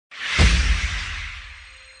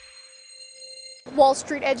Wall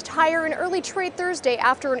Street edged higher in early trade Thursday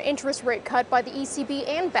after an interest rate cut by the ECB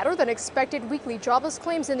and better than expected weekly jobless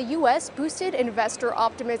claims in the U.S. boosted investor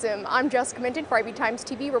optimism. I'm Jessica Minton for IB Times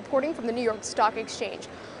TV reporting from the New York Stock Exchange.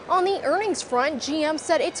 On the earnings front, GM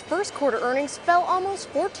said its first quarter earnings fell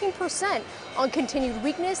almost 14% on continued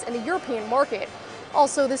weakness in the European market.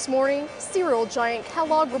 Also this morning, cereal giant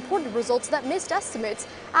Kellogg reported results that missed estimates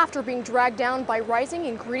after being dragged down by rising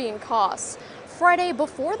ingredient costs. Friday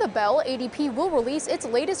before the bell, ADP will release its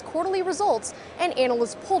latest quarterly results, and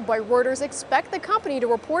analysts polled by Reuters expect the company to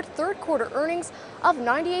report third quarter earnings of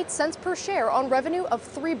 98 cents per share on revenue of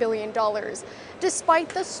 $3 billion. Despite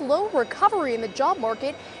the slow recovery in the job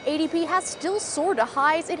market, ADP has still soared to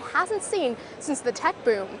highs it hasn't seen since the tech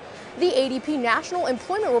boom. The ADP National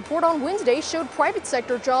Employment Report on Wednesday showed private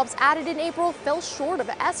sector jobs added in April fell short of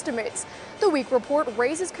estimates. The week report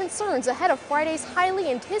raises concerns ahead of Friday's highly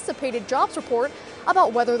anticipated jobs report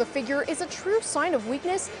about whether the figure is a true sign of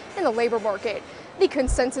weakness in the labor market. The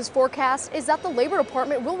consensus forecast is that the Labor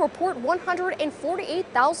Department will report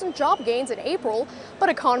 148,000 job gains in April, but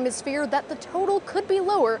economists fear that the total could be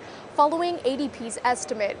lower following ADP's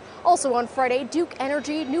estimate. Also on Friday, Duke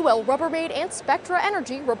Energy, Newell Rubbermaid, and Spectra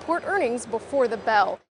Energy report earnings before the bell.